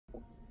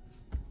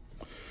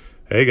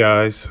Hey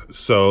guys,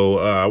 so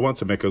I want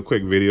to make a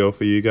quick video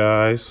for you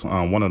guys.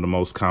 One of the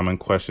most common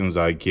questions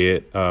I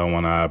get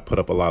when I put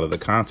up a lot of the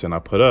content I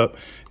put up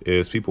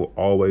is people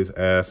always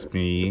ask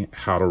me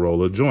how to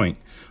roll a joint.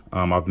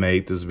 I've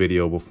made this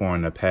video before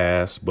in the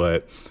past,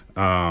 but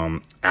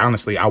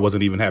honestly, I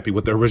wasn't even happy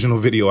with the original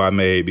video I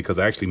made because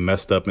I actually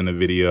messed up in the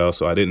video.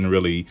 So I didn't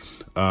really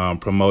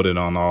promote it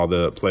on all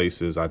the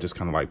places. I just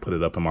kind of like put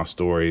it up in my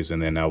stories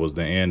and then that was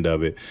the end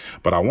of it.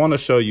 But I want to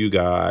show you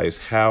guys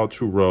how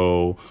to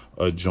roll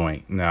a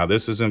joint. Now,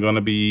 this isn't going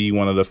to be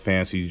one of the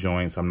fancy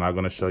joints. I'm not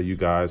going to show you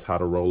guys how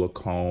to roll a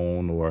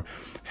cone or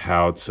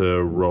how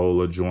to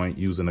roll a joint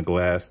using the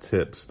glass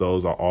tips.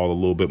 Those are all a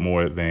little bit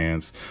more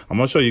advanced. I'm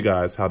going to show you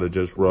guys how to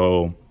just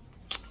roll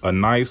a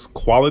nice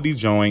quality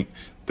joint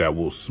that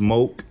will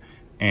smoke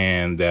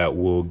and that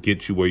will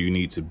get you where you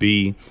need to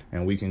be.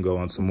 And we can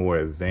go into more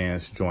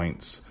advanced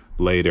joints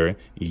later.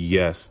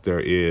 Yes, there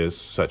is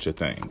such a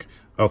thing.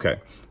 Okay,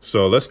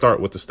 so let's start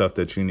with the stuff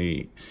that you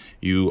need.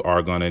 You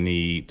are going to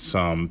need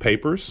some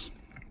papers.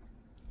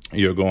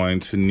 You're going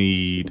to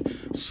need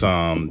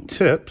some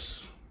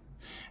tips.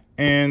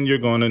 And you're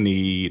going to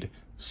need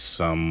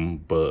some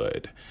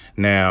bud.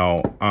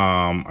 Now,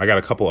 I got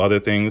a couple other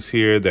things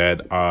here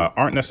that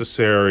aren't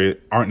necessary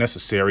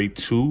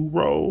to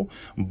roll,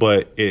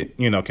 but it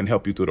can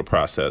help you through the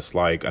process,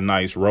 like a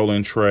nice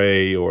rolling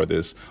tray or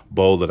this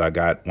bowl that I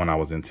got when I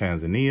was in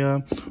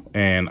Tanzania,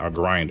 and a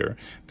grinder.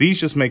 These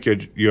just make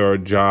your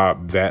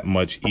job that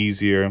much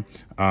easier.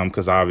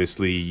 Because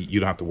obviously you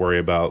don't have to worry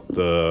about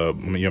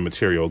your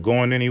material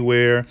going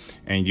anywhere,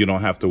 and you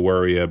don't have to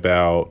worry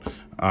about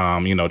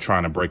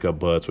trying to break up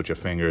buds with your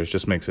fingers.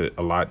 Just makes it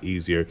a lot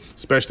easier,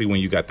 especially when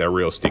you got that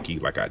real sticky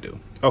like I do.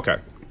 Okay.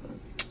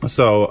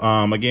 So,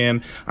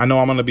 again, I know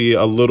I'm going to be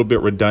a little bit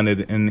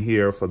redundant in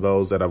here for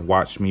those that have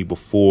watched me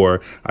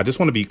before. I just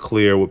want to be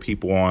clear with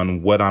people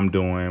on what I'm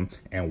doing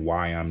and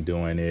why I'm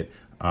doing it.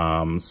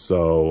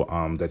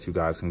 So that you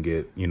guys can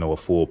get, a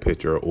full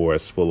picture, or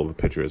as full of a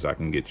picture as I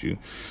can get you.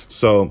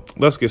 So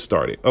let's get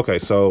started. Okay,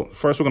 so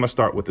first we're going to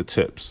start with the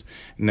tips.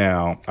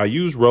 Now, I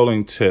use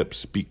rolling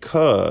tips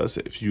because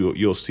if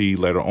you'll see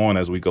later on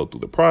as we go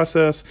through the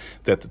process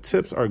that the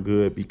tips are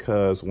good,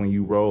 because when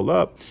you roll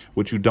up,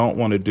 what you don't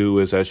want to do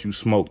is, as you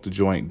smoke the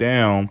joint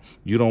down,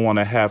 you don't want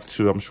to have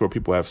to, I'm sure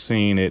people have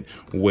seen it,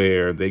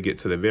 where they get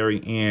to the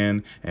very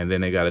end and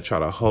then they got to try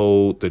to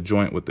hold the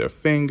joint with their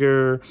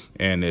finger,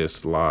 and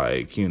it's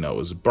like,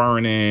 it's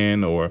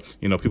burning, or,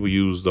 people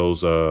use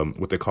those,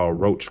 what they call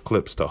roach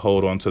clips to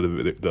hold on to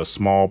the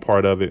small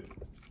part of it.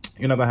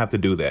 You're not gonna have to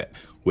do that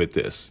with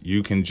this.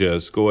 You can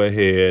just go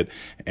ahead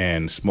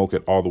and smoke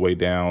it all the way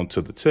down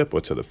to the tip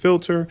or to the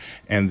filter,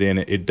 and then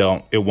it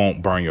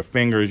won't burn your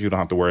fingers. You don't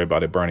have to worry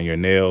about it burning your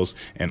nails.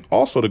 And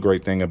also the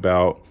great thing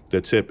about the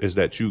tip is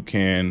that you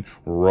can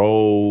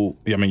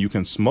you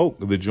can smoke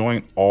the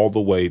joint all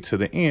the way to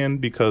the end,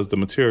 because the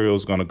material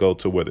is going to go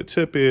to where the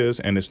tip is,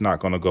 and it's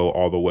not going to go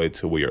all the way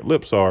to where your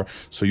lips are.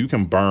 So you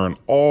can burn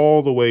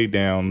all the way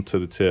down to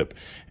the tip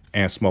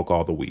and smoke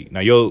all the weed. Now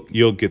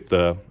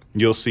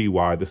you'll see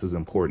why this is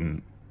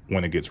important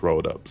when it gets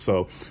rolled up.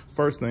 So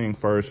first thing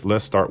first,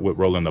 let's start with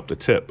rolling up the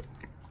tip.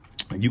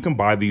 You can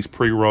buy these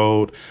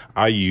pre-rolled.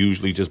 I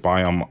usually just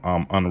buy them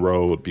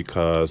unrolled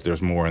because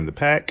there's more in the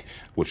pack,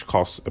 which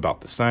costs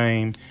about the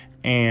same,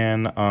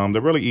 and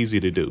they're really easy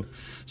to do.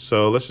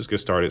 So let's just get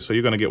started. So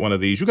you're going to get one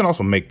of these. You can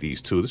also make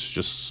these too. This is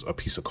just a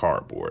piece of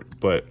cardboard,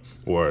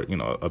 or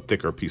a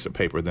thicker piece of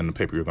paper than the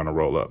paper you're going to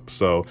roll up.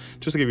 So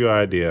just to give you an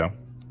idea,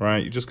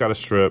 right, you just got a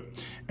strip,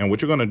 and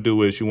what you're going to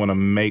do is you want to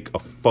make a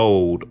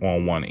fold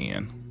on one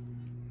end.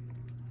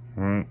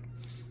 All right,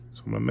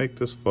 so I'm going to make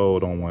this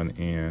fold on one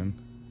end.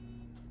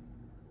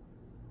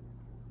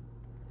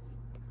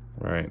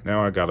 Right,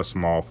 now I got a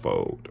small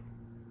fold.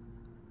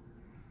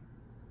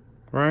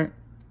 Right,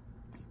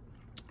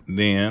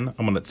 then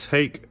I'm going to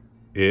take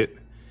it,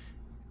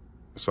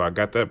 so I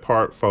got that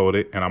part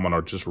folded, and I'm going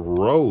to just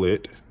roll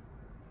it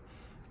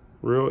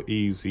real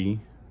easy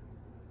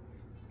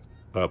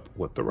up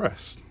with the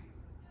rest.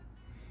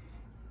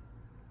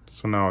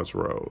 So now it's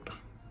rolled.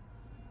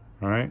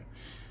 All right,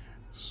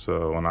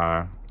 so when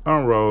I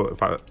unroll,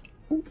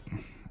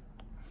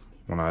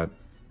 when I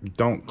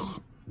don't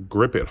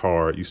grip it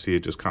hard, you see it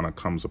just kind of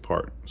comes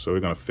apart. So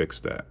we're going to fix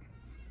that.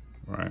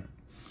 Right,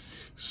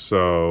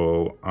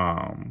 so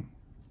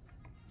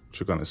what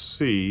you're going to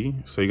see,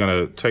 so you're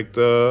going to take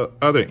the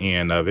other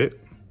end of it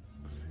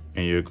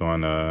and you're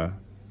going to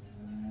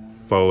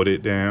fold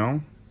it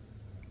down,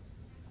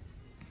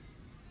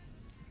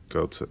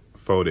 go to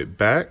fold it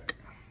back.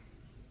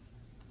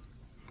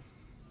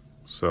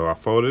 So I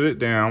folded it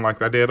down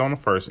like I did on the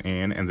first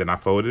end, and then I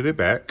folded it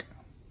back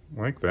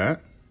like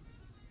that.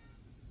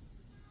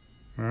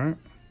 All right,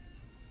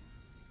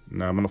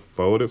 now I'm going to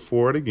fold it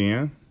forward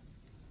again,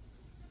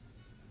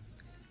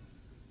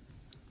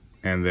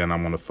 and then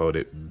I'm going to fold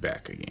it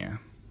back again.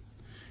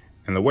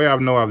 And the way I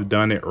know I've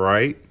done it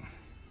right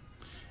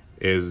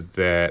is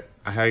that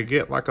I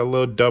get like a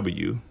little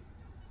W,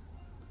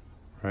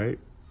 right?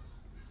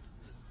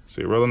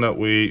 So you're rolling up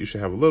weed, you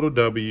should have a little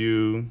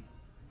W,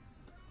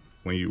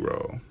 when you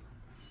roll,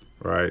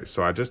 right?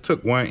 So I just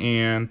took one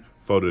end,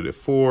 folded it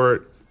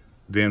forward,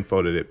 then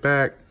folded it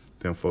back,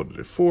 then folded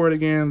it forward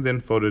again, then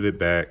folded it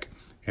back,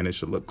 and it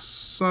should look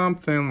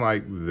something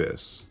like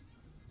this,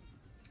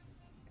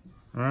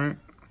 all right?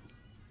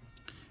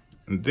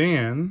 And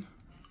then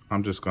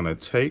I'm just gonna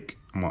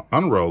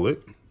unroll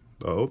it,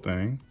 the whole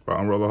thing. If I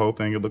unroll the whole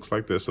thing, it looks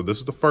like this. So this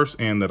is the first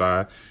end that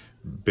I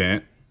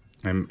bent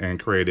and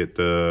created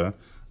the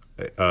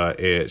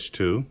edge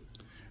to.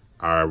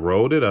 I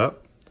rolled it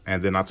up,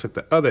 and then I took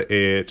the other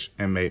edge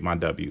and made my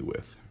W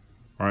with,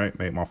 all right?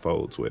 Made my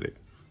folds with it.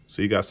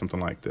 So you got something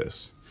like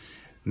this.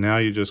 Now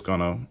you're just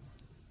gonna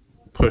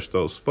push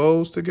those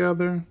folds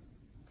together.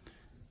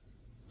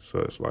 So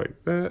it's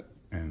like that,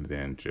 and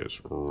then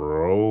just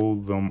roll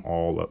them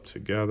all up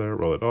together,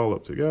 roll it all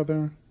up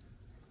together,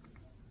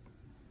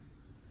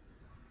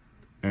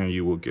 and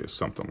you will get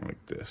something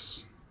like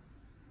this.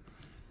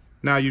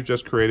 Now you've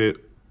just created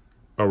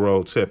a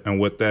roll tip, and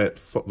what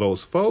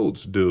those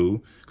folds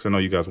do, because I know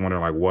you guys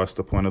wondering like, what's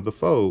the point of the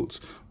folds?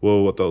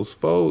 Well, what those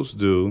folds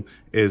do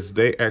is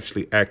they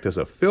actually act as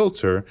a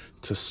filter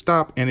to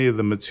stop any of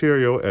the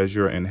material as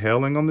you're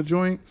inhaling on the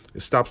joint.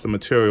 It stops the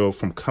material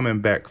from coming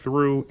back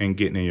through and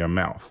getting in your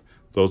mouth.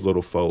 Those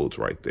little folds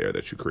right there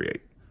that you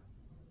create.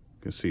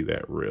 You can see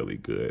that really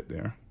good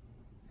there.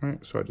 All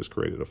right, so I just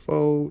created a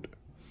fold,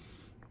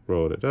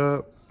 rolled it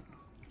up.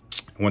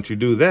 Once you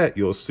do that,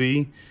 you'll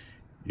see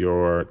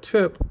your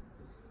tip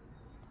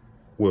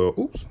will,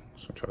 oops,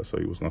 so I try to show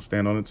you it's gonna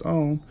stand on its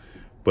own,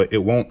 but it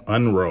won't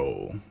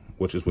unroll,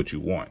 which is what you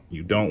want.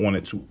 You don't want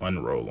it to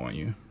unroll on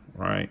you,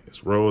 right?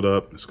 It's rolled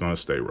up, it's gonna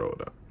stay rolled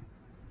up.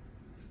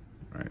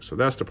 All right, so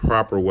that's the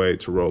proper way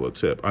to roll a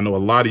tip. I know a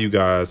lot of you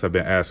guys have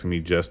been asking me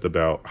just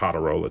about how to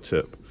roll a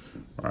tip,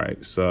 all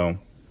right? So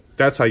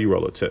that's how you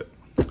roll a tip.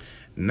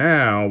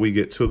 Now we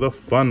get to the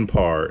fun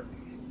part,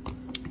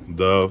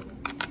 the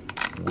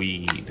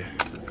weed.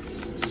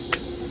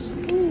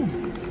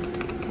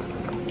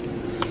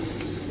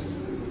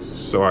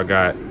 So I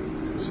got,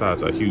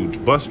 besides a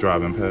huge bus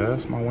driving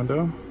past my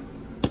window,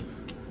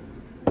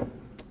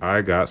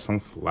 I got some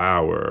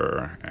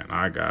flour and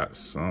I got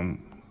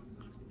some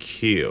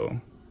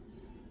kale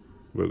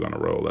we're gonna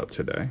roll up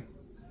today.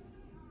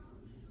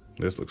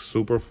 This looks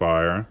super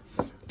fire.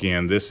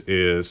 Again, this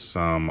is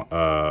some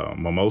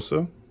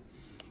mimosa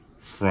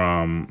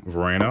from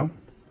Verano,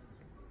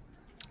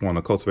 one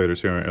of the cultivators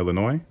here in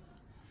Illinois.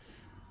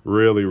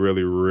 Really,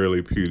 really,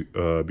 really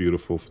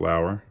beautiful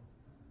flower.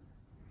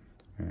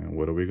 And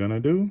what are we gonna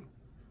do?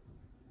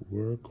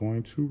 We're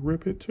going to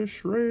rip it to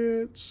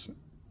shreds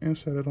and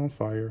set it on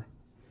fire.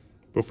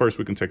 But first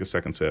we can take a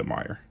second to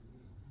admire.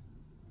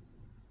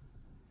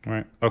 All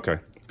right, okay,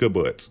 good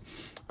buds.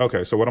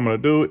 Okay, so what I'm gonna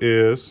do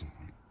is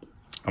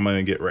I'm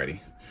gonna get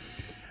ready.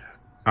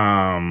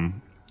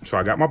 So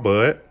I got my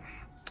bud,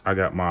 I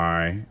got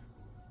my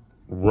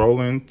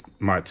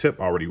tip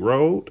already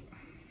rolled,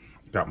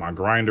 got my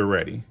grinder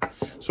ready.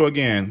 So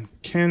again,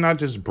 can I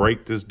just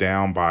break this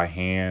down by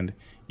hand?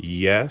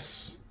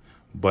 Yes,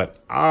 but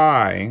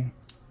I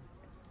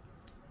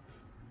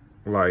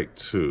like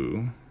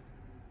to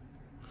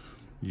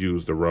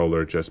use the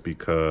roller just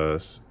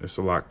because it's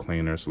a lot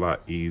cleaner, it's a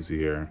lot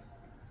easier,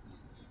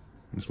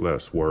 it's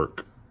less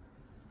work.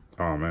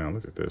 Oh man,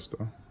 look at this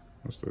though.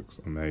 This looks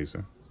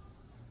amazing.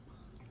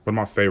 One of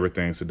my favorite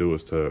things to do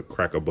is to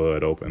crack a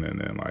bud open and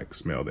then like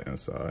smell the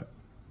inside.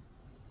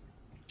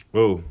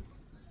 Oh,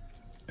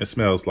 it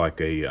smells like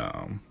a,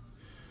 I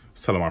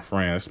was telling my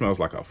friend, it smells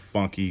like a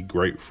funky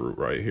grapefruit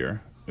right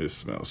here. It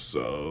smells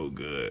so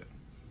good.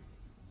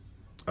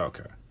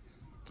 Okay.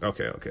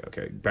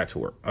 Back to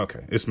work.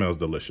 Okay, it smells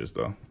delicious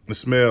though. It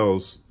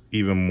smells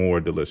even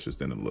more delicious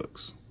than it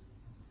looks.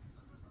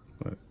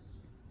 But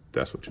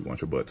that's what you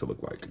want your bud to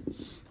look like.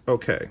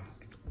 Okay.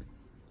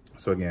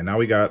 So again, now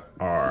we got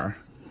our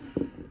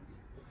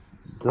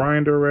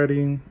grinder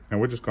ready, and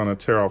we're just gonna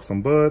tear off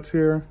some buds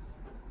here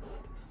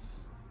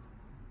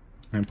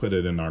and put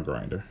it in our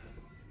grinder.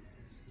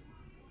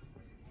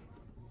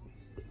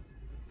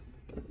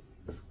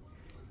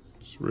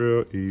 It's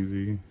real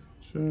easy,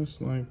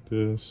 just like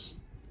this.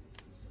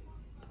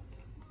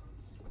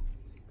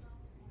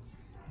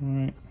 All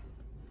right.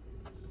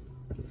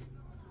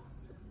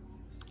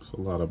 It's a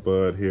lot of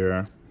bud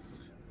here.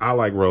 I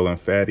like rolling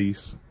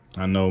fatties.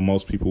 I know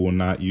most people will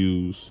not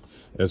use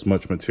as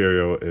much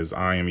material as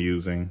I am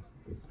using,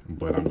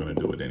 but I'm gonna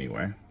do it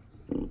anyway.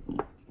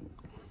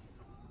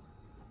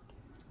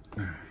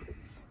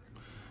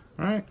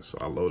 All right, so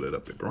I loaded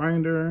up the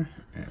grinder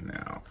and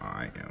now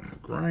I am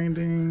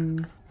grinding.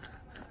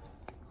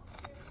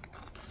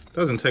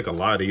 Doesn't take a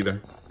lot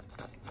either.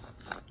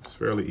 It's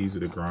fairly easy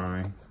to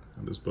grind.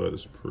 And this bud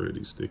is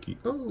pretty sticky.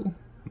 Oh,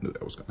 I knew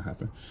that was gonna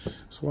happen.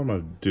 So what I'm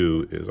gonna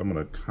do is I'm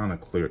gonna kind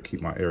of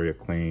keep my area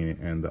clean,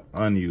 and the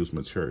unused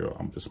material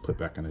I'm just put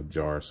back in a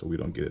jar so we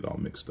don't get it all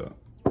mixed up.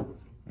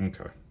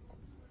 Okay.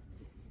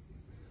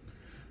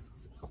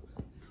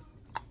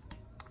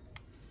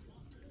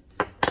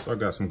 So I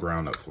got some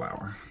ground up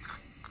flour.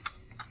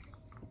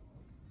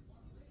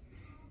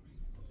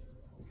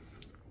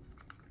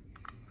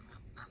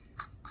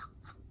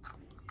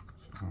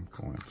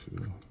 going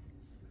to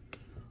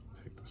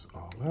take this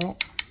all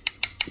out.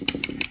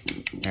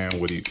 And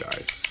what do you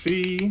guys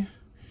see?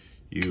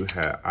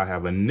 I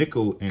have a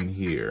nickel in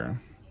here.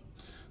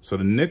 So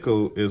the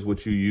nickel is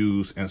what you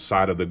use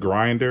inside of the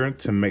grinder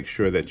to make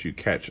sure that you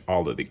catch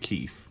all of the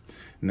keef.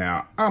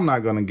 Now, I'm not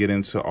gonna get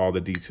into all the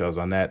details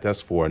on that.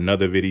 That's for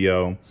another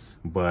video,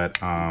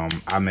 but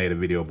I made a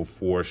video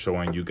before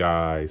showing you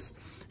guys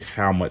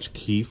how much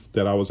keef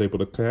that I was able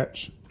to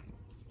catch.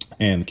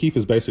 And keef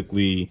is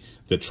basically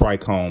the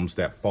trichomes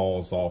that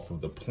falls off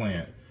of the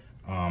plant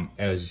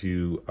as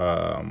you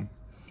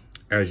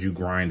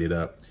grind it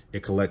up.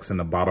 It collects in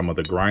the bottom of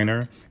the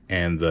grinder,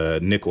 and the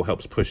nickel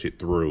helps push it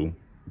through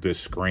this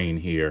screen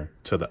here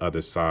to the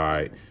other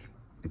side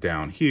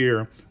down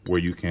here, where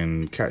you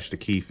can catch the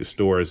keef. It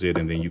stores it,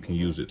 and then you can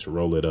use it to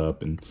roll it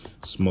up and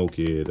smoke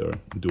it or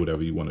do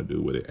whatever you want to do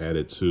with it. Add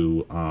it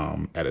to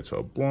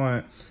a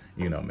blunt,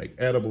 you know, make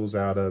edibles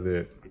out of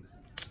it,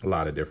 a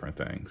lot of different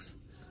things.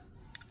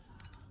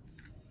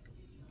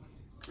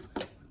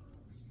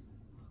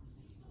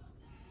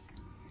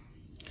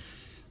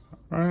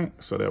 All right,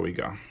 so there we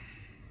go.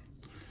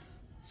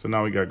 So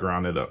now we got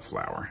grounded up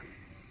flour.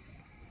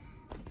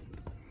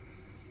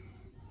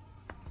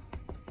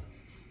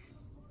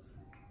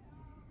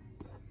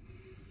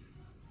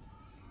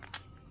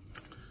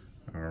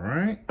 All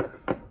right.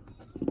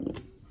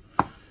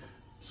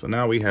 So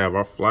now we have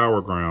our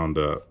flour ground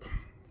up.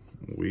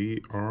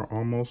 We are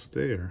almost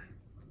there.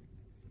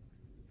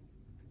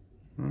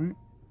 All right.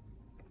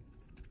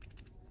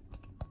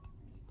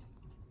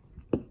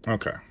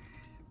 Okay.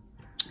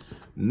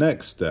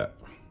 Next step.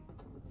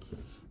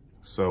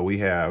 So we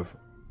have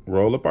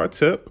roll up our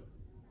tip.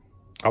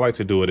 I like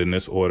to do it in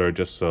this order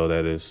just so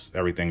that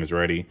everything is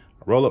ready.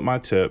 I roll up my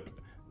tip,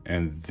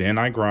 and then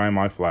I grind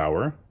my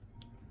flour.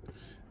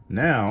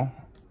 Now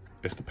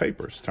it's the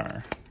paper's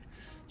turn.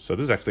 So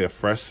this is actually a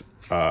fresh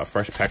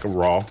pack of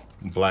raw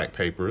black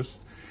papers.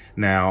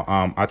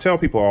 Now, I tell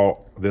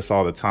people this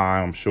all the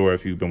time. I'm sure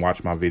if you've been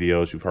watching my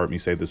videos, you've heard me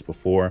say this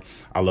before.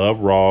 I love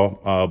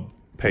raw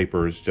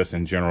papers just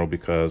in general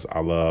because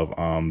I love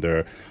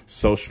their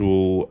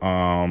social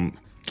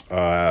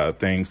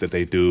things that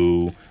they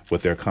do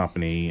with their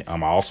company.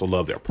 I also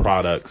love their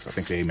products. I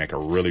think they make a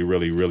really,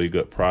 really, really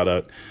good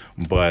product.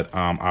 But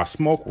I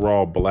smoke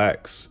raw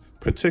blacks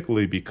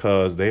particularly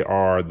because they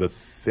are the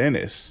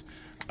thinnest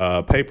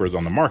papers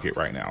on the market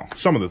right now.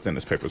 Some of the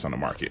thinnest papers on the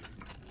market.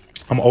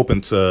 I'm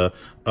open to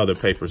other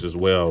papers as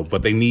well,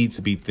 but they need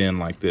to be thin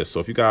like this. So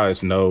if you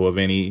guys know of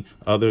any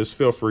others,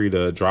 feel free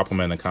to drop them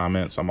in the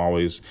comments. I'm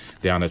always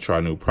down to try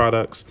new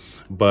products.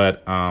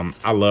 But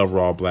I love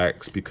raw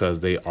blacks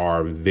because they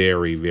are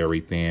very,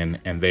 very thin,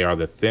 and they are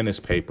the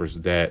thinnest papers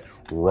that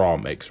raw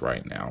makes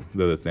right now.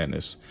 They're the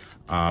thinnest.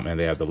 And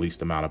they have the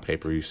least amount of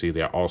paper. You see,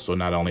 they're also,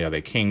 not only are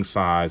they king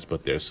size,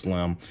 but they're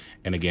slim.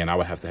 And again, I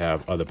would have to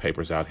have other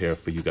papers out here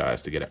for you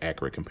guys to get an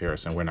accurate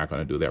comparison. We're not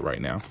going to do that right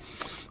now.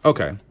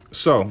 Okay,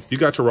 so you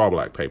got your raw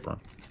black paper.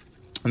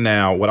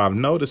 Now, what I've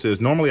noticed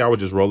is normally I would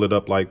just roll it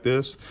up like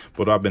this,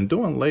 but what I've been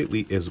doing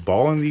lately is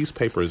balling these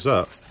papers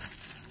up.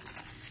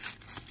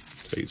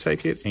 So you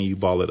take it and you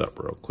ball it up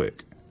real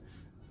quick.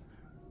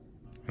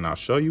 And I'll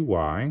show you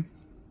why.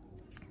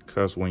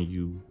 Because when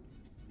you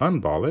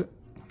unball it,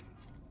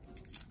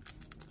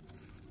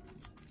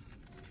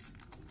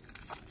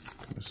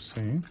 let's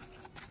see.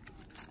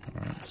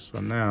 All right, so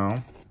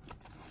now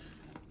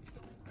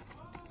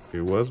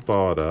it was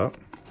balled up,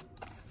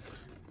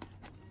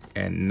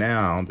 and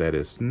now that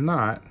it's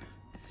not,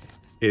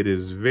 it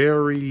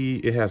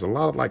has a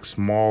lot of like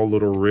small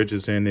little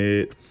ridges in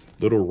it,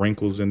 little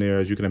wrinkles in there,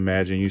 as you can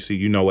imagine.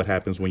 You know what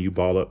happens when you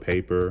ball up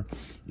paper.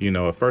 You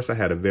know, at first I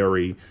had a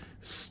very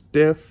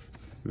stiff,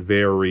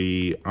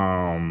 very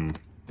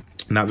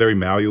not very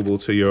malleable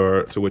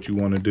to what you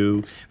want to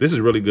do. This is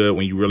really good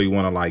when you really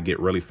want to like get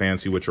really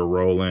fancy with your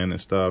rolling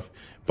and stuff.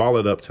 Ball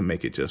it up to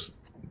make it just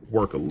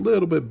work a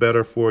little bit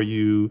better for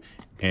you,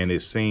 and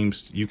it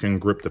seems you can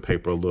grip the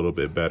paper a little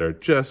bit better.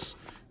 Just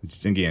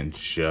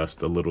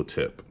a little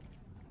tip.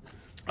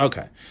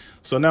 Okay,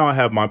 so now I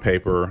have my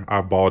paper.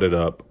 I've balled it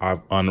up.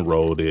 I've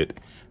unrolled it.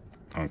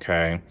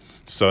 Okay,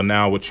 so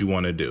now what you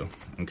want to do.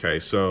 Okay,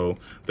 so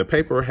the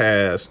paper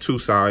has two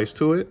sides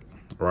to it,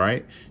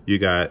 right? You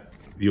got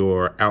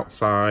your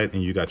outside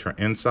and you got your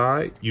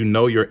inside. You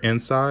know your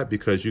inside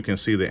because you can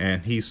see the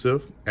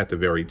adhesive at the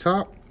very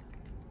top,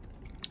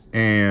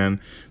 and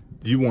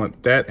you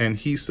want that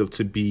adhesive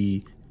to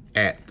be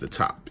at the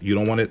top. You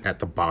don't want it at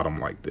the bottom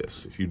like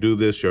this. If you do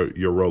this,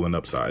 you're rolling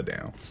upside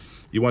down.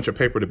 You want your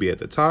paper to be at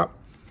the top,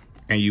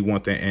 and you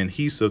want the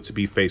adhesive to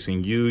be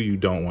facing you. You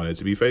don't want it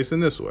to be facing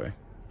this way.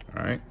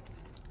 All right,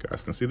 you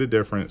guys can see the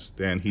difference.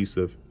 The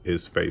adhesive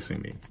is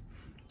facing me.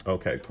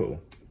 Okay, cool.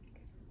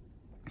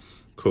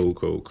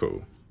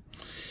 Cool.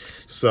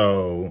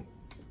 So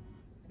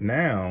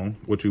now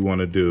what you want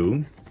to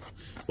do,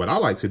 what I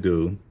like to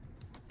do,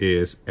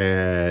 is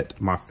add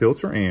my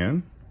filter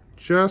in,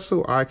 just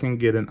so I can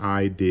get an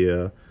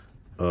idea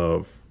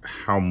of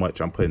how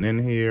much I'm putting in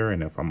here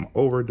and if I'm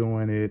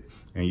overdoing it,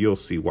 and you'll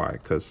see why.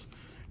 Because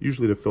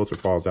Usually the filter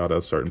falls out at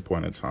a certain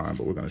point in time,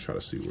 but we're gonna try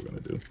to see what we're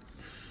gonna do.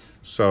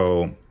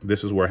 So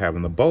this is where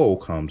having the bowl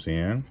comes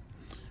in.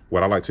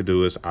 What I like to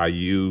do is I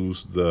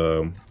use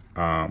the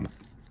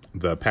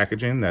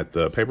packaging that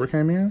the paper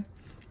came in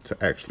to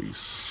actually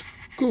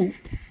scoop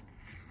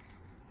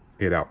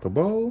it out the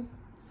bowl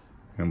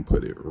and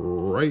put it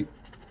right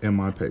in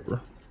my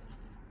paper.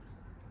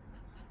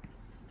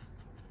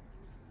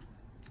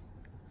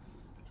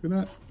 See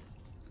that?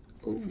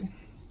 Oh.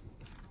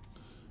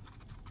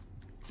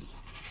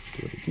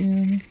 Do it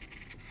again.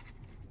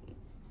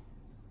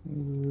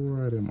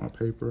 Right in my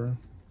paper.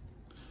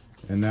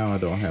 And now I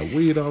don't have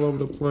weed all over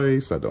the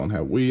place. I don't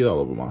have weed all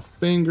over my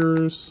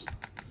fingers.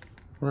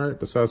 Right?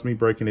 Besides me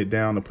breaking it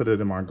down to put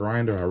it in my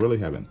grinder, I really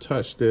haven't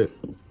touched it.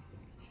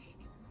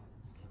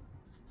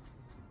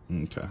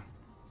 Okay.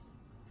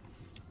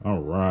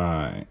 All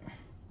right.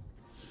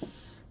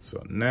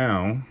 So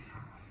now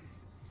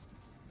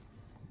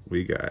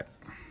we got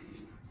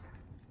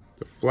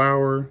the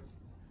flour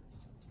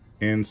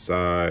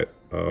inside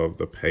of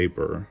the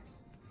paper.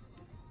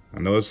 I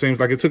know it seems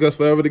like it took us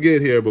forever to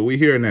get here, but we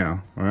here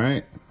now. All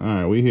right. All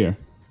right, we here.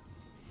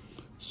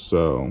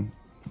 So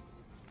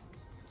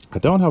I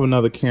don't have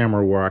another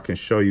camera where I can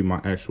show you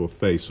my actual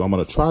face. So I'm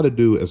going to try to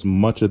do as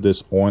much of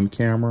this on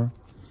camera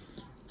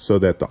so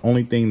that the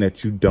only thing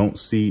that you don't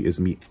see is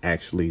me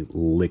actually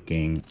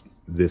licking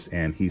this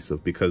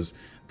adhesive, because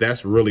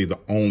that's really the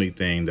only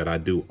thing that I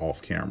do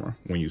off camera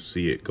when you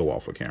see it go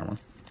off of camera.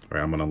 All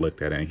right, I'm going to lick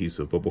that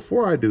adhesive. But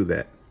before I do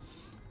that,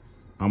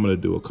 I'm going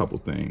to do a couple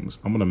things.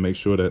 I'm going to make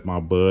sure that my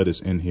bud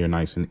is in here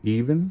nice and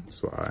even.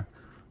 So I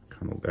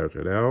kind of ledge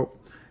it out.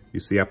 You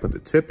see, I put the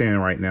tip in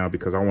right now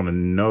because I want to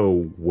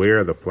know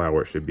where the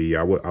flour should be.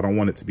 I don't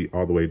want it to be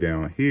all the way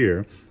down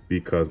here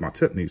because my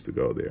tip needs to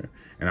go there.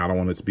 And I don't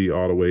want it to be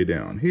all the way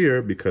down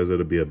here because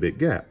it'll be a big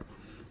gap.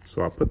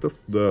 So I put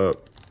the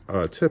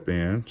tip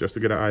in just to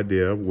get an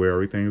idea of where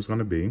everything's going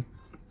to be.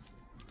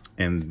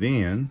 And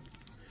then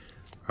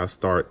I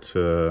start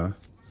to,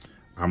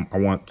 I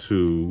want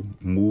to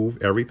move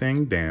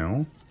everything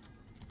down.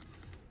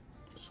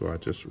 So I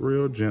just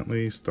real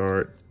gently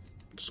start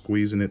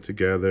squeezing it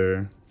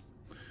together.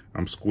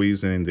 I'm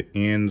squeezing the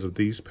ends of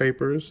these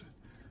papers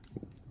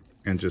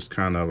and just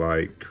kind of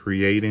like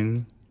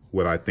creating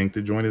what I think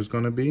the joint is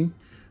going to be.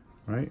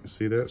 Right?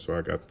 See that? So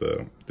I got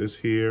this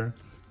here.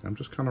 I'm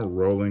just kind of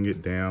rolling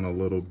it down a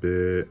little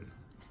bit.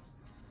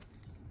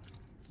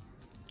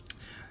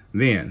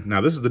 Then,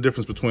 now this is the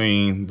difference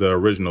between the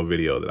original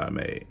video that I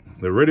made.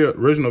 The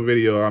original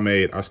video I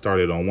made, I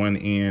started on one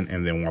end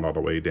and then went all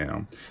the way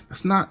down.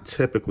 That's not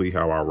typically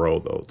how I roll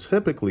though.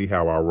 Typically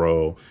how I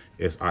roll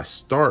is I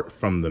start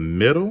from the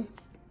middle,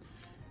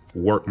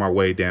 work my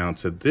way down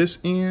to this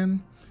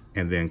end,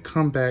 and then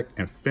come back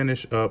and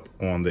finish up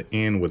on the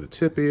end where the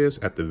tip is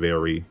at the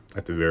very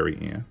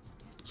end.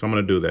 So I'm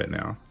gonna do that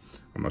now.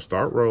 I'm gonna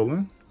start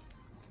rolling.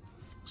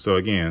 So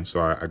again,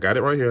 I got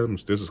it right here.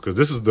 This is because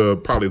this is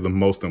probably the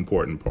most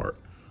important part.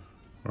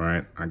 All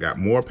right, I got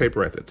more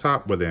paper at the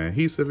top where the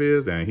adhesive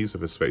is. The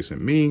adhesive is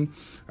facing me.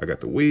 I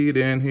got the weed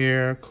in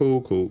here.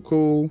 Cool, cool,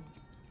 cool.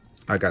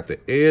 I got the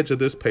edge of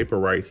this paper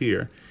right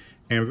here.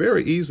 And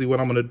very easy, what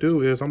I'm gonna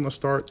do is I'm gonna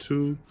start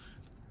to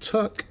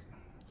tuck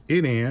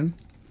it in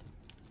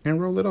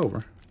and roll it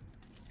over.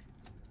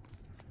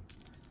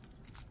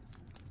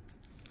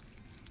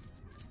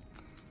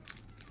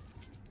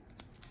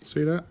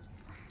 See that?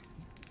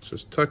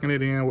 Just tucking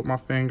it in with my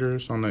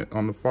fingers on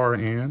the far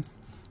end.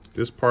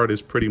 This part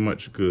is pretty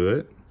much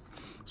good.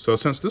 So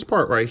since this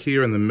part right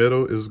here in the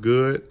middle is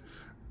good,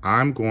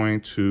 I'm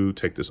going to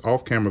take this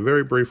off camera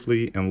very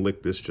briefly and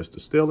lick this just to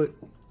seal it.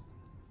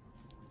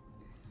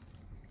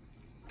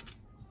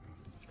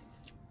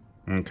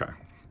 Okay.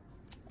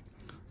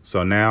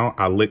 So now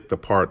I lick the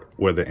part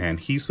where the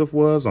adhesive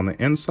was on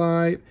the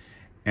inside,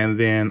 and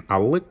then I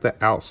lick the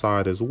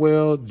outside as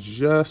well,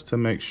 just to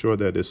make sure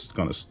that it's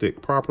gonna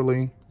stick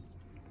properly.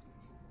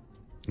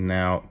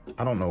 Now,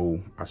 I don't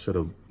know, I should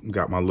have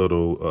got my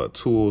little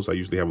tools. I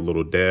usually have a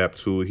little dab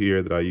tool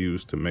here that I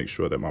use to make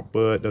sure that my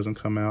bud doesn't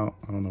come out.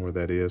 I don't know where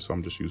that is, so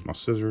I'm just using my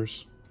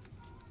scissors.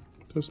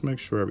 Just make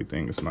sure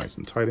everything is nice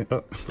and tight.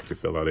 Oh, it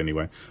fell out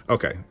anyway.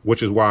 Okay,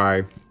 which is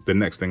why the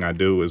next thing I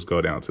do is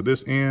go down to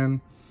this end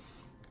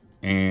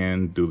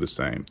and do the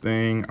same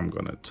thing. I'm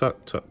gonna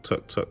tuck, tuck,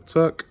 tuck, tuck,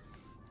 tuck,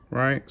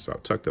 right? So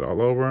I've tucked it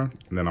all over,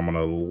 and then I'm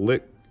gonna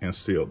lick and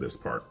seal this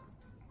part.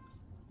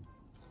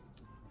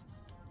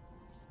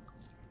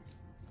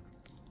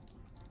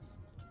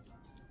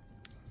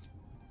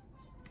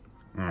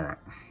 All right,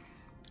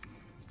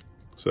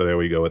 so there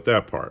we go with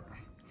that part.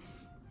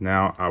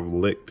 Now I've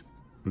licked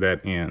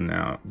that in.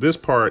 Now this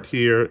part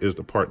here is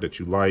the part that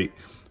you light.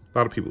 A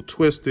lot of people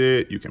twist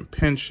it, you can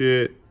pinch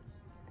it.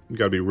 You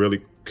gotta be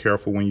really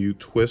careful when you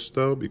twist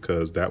though,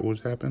 because that would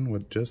happen,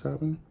 what just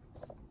happened.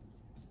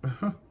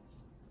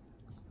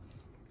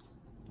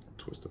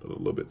 Twisted it a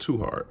little bit too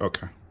hard,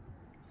 okay.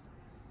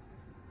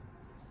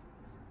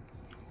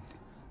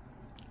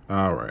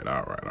 All right,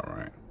 all right, all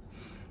right.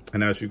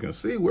 And as you can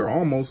see, we're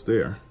almost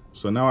there.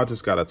 So now I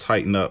just gotta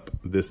tighten up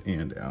this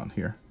end down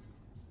here.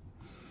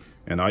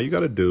 And all you got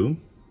to do,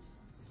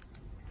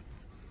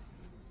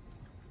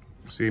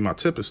 see, my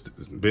tip has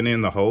been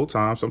in the whole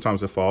time.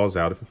 Sometimes it falls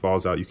out. If it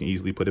falls out, you can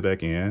easily put it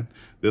back in.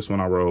 This one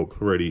I rolled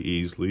pretty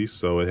easily,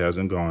 so it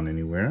hasn't gone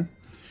anywhere.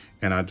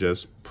 And I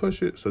just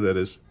push it so that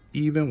it's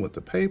even with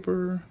the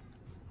paper.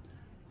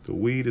 The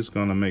weed is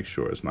gonna make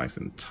sure it's nice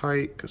and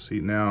tight, because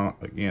see now,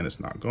 again, it's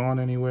not going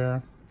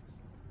anywhere.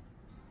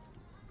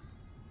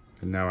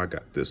 And now I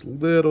got this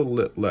little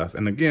lip left.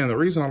 And again, the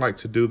reason I like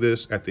to do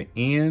this at the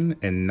end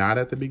and not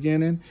at the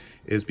beginning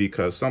is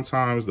because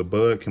sometimes the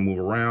bud can move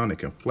around, it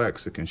can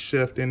flex, it can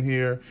shift in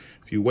here.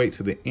 If you wait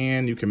to the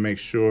end, you can make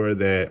sure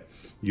that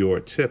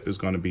your tip is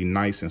going to be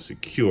nice and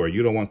secure.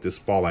 You don't want this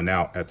falling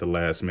out at the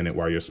last minute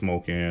while you're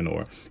smoking,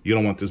 or you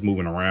don't want this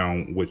moving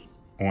around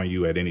on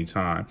you at any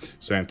time.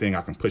 Same thing,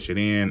 I can push it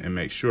in and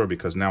make sure,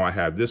 because now I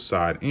have this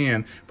side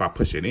in. If I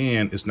push it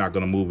in, it's not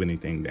going to move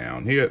anything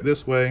down here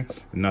this way,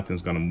 and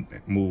nothing's going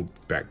to move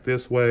back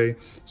this way.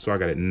 So I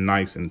got it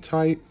nice and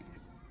tight.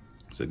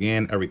 So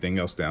again, everything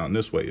else down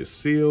this way is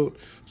sealed.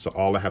 So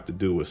all I have to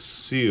do is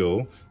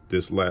seal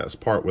this last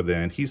part where the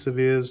adhesive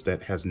is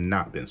that has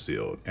not been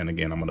sealed. And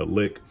again, I'm going to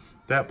lick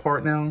that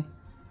part now.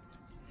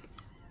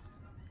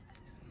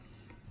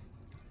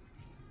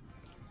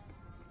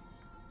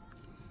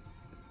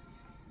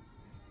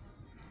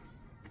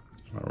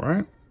 All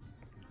right.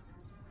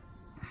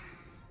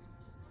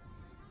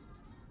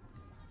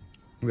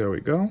 There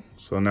we go.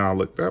 So now I'll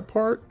lick that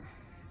part.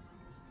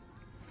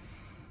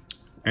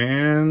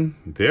 And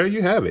there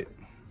you have it.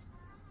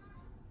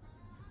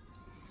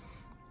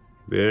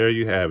 There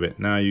you have it.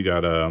 Now you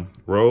got a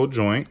roll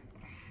joint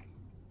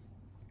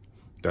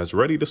that's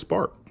ready to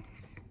spark.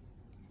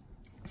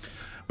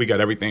 We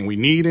got everything we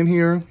need in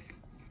here.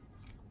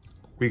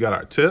 We got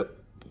our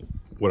tip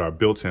with our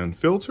built-in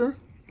filter.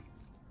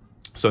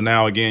 So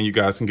now, again, you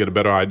guys can get a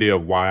better idea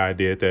of why I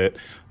did that.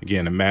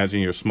 Again,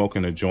 imagine you're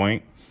smoking a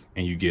joint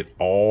and you get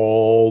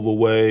all the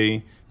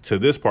way to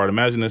this part.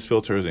 Imagine this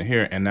filter isn't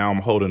here, and now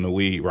I'm holding the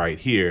weed right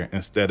here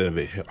instead of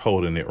it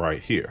holding it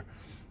right here,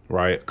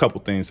 right? A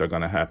couple things are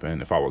going to happen.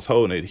 If I was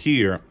holding it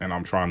here and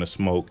I'm trying to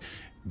smoke,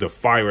 the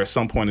fire at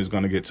some point is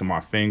going to get to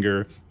my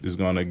finger, is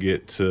going to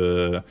get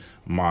to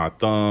my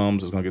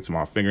thumbs, it's going to get to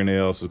my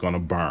fingernails, it's going to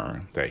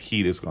burn. That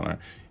heat is going to...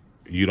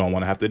 You don't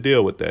want to have to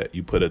deal with that.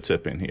 You put a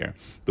tip in here.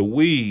 The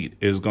weed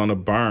is going to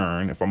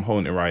burn. If I'm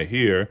holding it right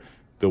here,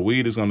 the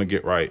weed is going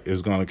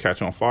to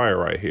catch on fire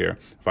right here.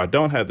 If I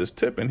don't have this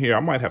tip in here, I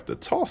might have to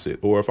toss it.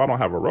 Or if I don't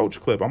have a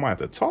roach clip, I might have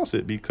to toss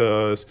it,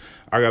 because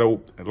I got to,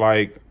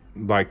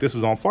 like this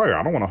is on fire.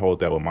 I don't want to hold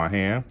that with my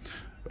hand.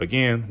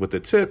 Again, with the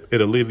tip,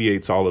 it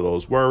alleviates all of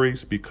those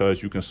worries,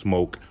 because you can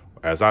smoke,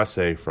 as I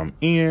say, from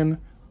end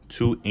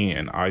to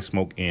end. I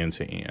smoke end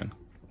to end.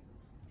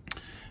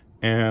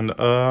 And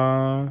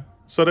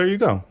so there you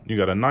go. You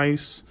got a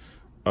nice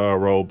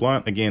roll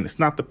blunt. Again, it's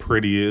not the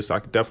prettiest. I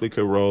definitely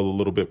could roll a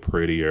little bit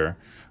prettier,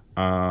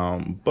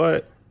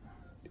 but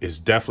it's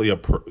definitely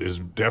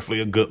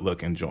a good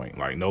looking joint.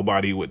 Like,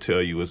 nobody would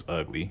tell you it's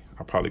ugly.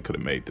 I probably could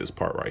have made this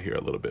part right here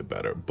a little bit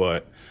better,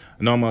 but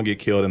I know I'm gonna get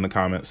killed in the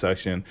comment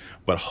section.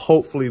 But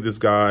hopefully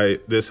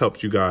this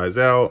helps you guys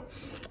out.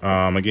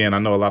 Again, I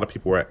know a lot of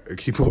people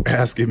keep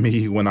asking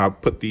me when I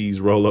put these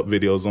roll-up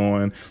videos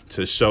on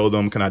to show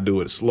them, can I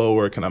do it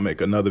slower? Can I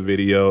make another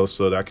video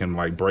so that I can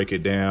like break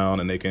it down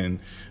and they can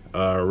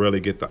really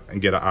get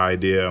an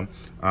idea.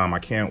 I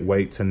can't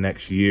wait till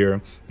next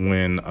year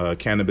when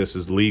cannabis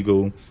is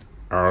legal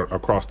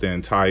across the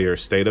entire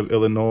state of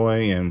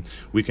Illinois, and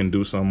we can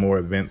do some more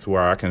events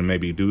where I can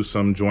maybe do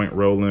some joint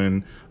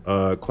rolling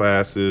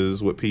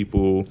classes with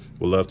people.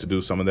 Would love to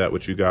do some of that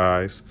with you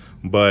guys.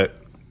 But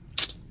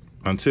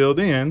until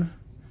then,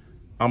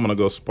 I'm gonna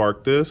go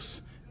spark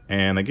this.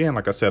 And again,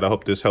 like I said, I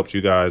hope this helps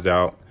you guys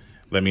out.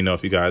 Let me know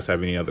if you guys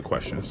have any other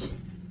questions.